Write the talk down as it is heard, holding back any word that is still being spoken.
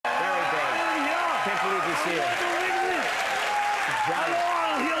can't believe he's here. Hello,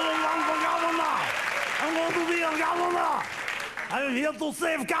 I'm here to run for governor. I'm going to be a governor. I'm here to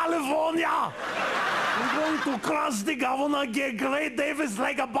save California. I'm going to crush the governor, get Gray Davis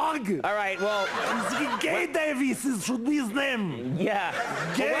like a bug. All right, well... Gay Davis should be his name. Yeah.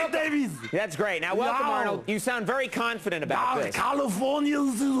 Gay Davis. That's great. Now, welcome, Arnold. You sound very confident about this.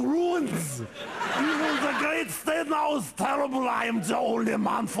 California's in ruins. It was a great state, now it's terrible. I am the only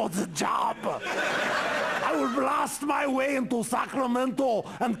man for the job. I will blast my way into Sacramento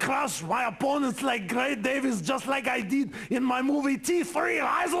and crush my opponents like Gray Davis, just like I did in my movie T3,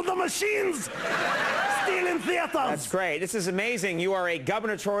 Rise of the Machines. Still in theaters. That's great. This is amazing. You are a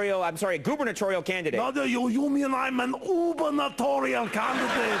gubernatorial candidate. No, you mean I'm an gubernatorial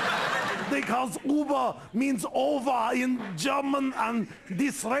candidate. Because Uber means over in German, and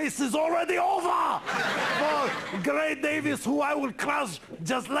this race is already over for Gray Davis, who I will crush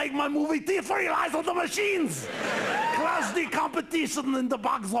just like my movie T3, Rise of the Machines. Crush the competition in the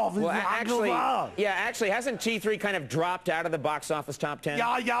box office. Well, actually, hasn't T3 kind of dropped out of the box office top 10?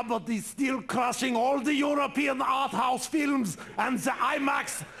 Yeah, but he's still crushing all the European art house films and the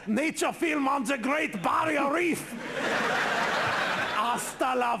IMAX nature film on the Great Barrier Reef.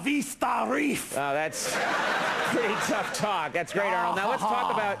 Hasta la vista, reef. Oh, that's pretty tough talk. That's great, Arnold. Now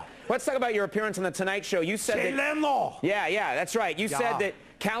let's talk about your appearance on the Tonight Show. You said that, yeah, that's right. You said that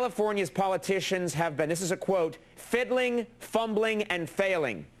California's politicians have been, this is a quote, fiddling, fumbling, and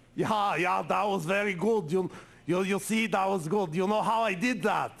failing. Yeah, that was very good. You see, that was good. You know how I did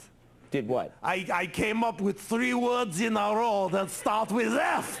that? Did what? I came up with 3 words in a row that start with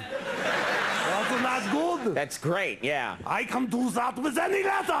F. Wasn't that good? That's great, yeah. I can do that with any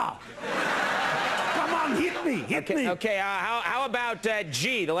letter. Come on, hit me. Okay, how about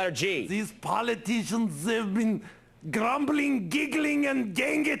G, the letter G? These politicians have been grumbling, giggling, and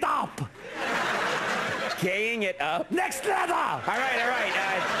gaying it up. Gaying it up? Next letter! All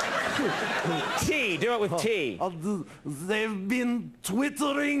right. T, do it with T. They've been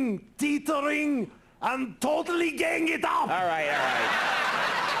twittering, teetering, and totally gaying it up. All right.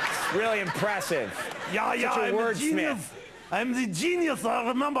 Really impressive. Yeah, I'm a genius. I'm the genius.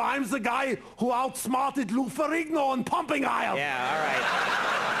 Remember, I'm the guy who outsmarted Lou Ferrigno on pumping iron. Yeah, all right.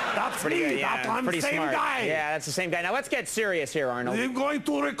 That's pretty me. good, yeah, I'm the same guy. Yeah, that's the same guy. Now, let's get serious here, Arnold. We're going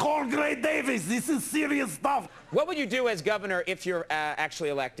to recall Gray Davis. This is serious stuff. What would you do as governor if you're actually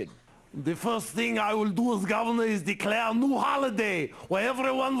elected? The first thing I will do as governor is declare a new holiday where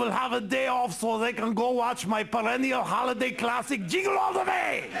everyone will have a day off so they can go watch my perennial holiday classic, Jingle All the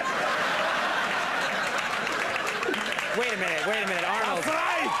Way. Wait a minute, Arnold. That's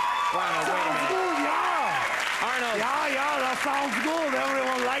right. Arnold, wait a minute. Good, yeah. Arnold. Yeah, that sounds good.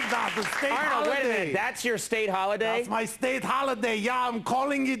 Everyone like that. The state Arnold, holiday. wait a minute. That's your state holiday? That's my state holiday. Yeah, I'm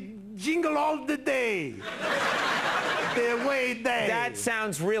calling it Jingle All the Day. The way day. That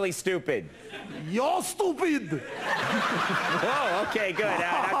sounds really stupid. You're stupid. Oh, okay, good.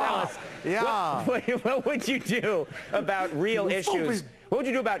 Now tell us. Yeah. What would you do about real issues? Stupid. What would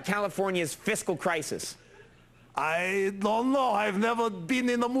you do about California's fiscal crisis? I don't know. I've never been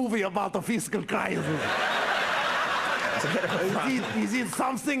in a movie about a fiscal crisis. Is it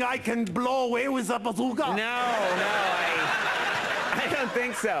something I can blow away with a bazooka? No, I don't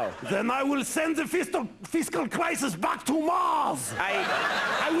think so. Then I will send the fiscal crisis back to Mars.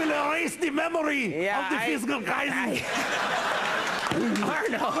 I will erase the memory of the fiscal crisis.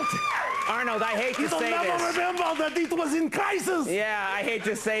 Arnold, I hate to say this. You'll never remember that it was in crisis. Yeah, I hate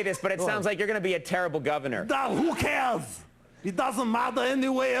to say this, but it sounds like you're going to be a terrible governor. Who cares? It doesn't matter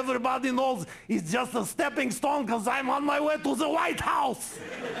anyway. Everybody knows it's just a stepping stone because I'm on my way to the White House.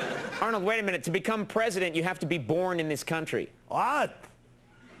 Arnold, wait a minute. To become president, you have to be born in this country. What?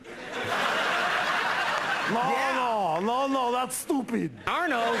 No, that's stupid.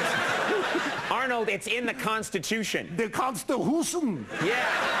 Arnold, it's in the Constitution. The Constitution? Yeah,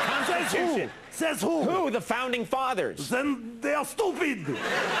 Constitution. Says who? Who? The Founding Fathers. Then they are stupid.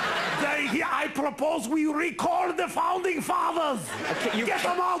 I propose we recall the Founding Fathers. Okay, get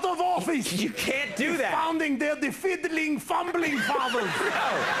them out of office. You can't do that. They're the fiddling, fumbling fathers.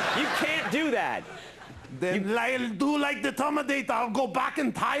 No, you can't do that. Then I'll do like the Terminator. I'll go back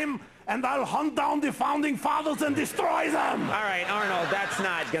in time and I'll hunt down the Founding Fathers and destroy them. All right, Arnold, that's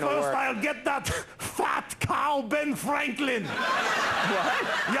not going to work. First, I'll get that fat cow Ben Franklin. What?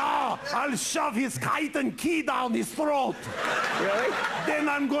 Yeah, I'll shove his kite and key down his throat. Really? Then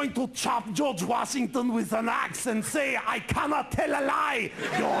I'm going to chop George Washington with an axe and say, I cannot tell a lie.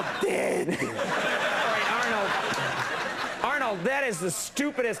 You're dead. All right, Arnold. Arnold, that is the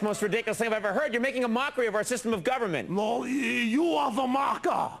stupidest, most ridiculous thing I've ever heard. You're making a mockery of our system of government. No, you are the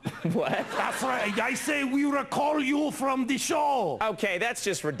mocker. What? That's right. I say we recall you from the show. Okay, that's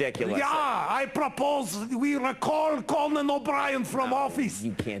just ridiculous. Yeah, I propose we recall Conan O'Brien from office.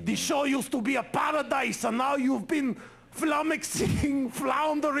 You can't. The show used to be a paradise, and now you've been flummoxing,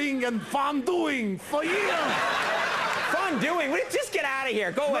 floundering, and fonduing for years. Fonduing? Just get out of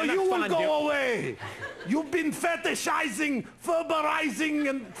here. Go away. No, you will go away. You've been fetishizing, ferberizing,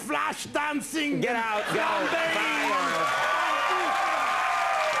 and flash dancing. Get out. Go. I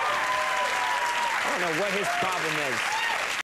don't know what his problem is.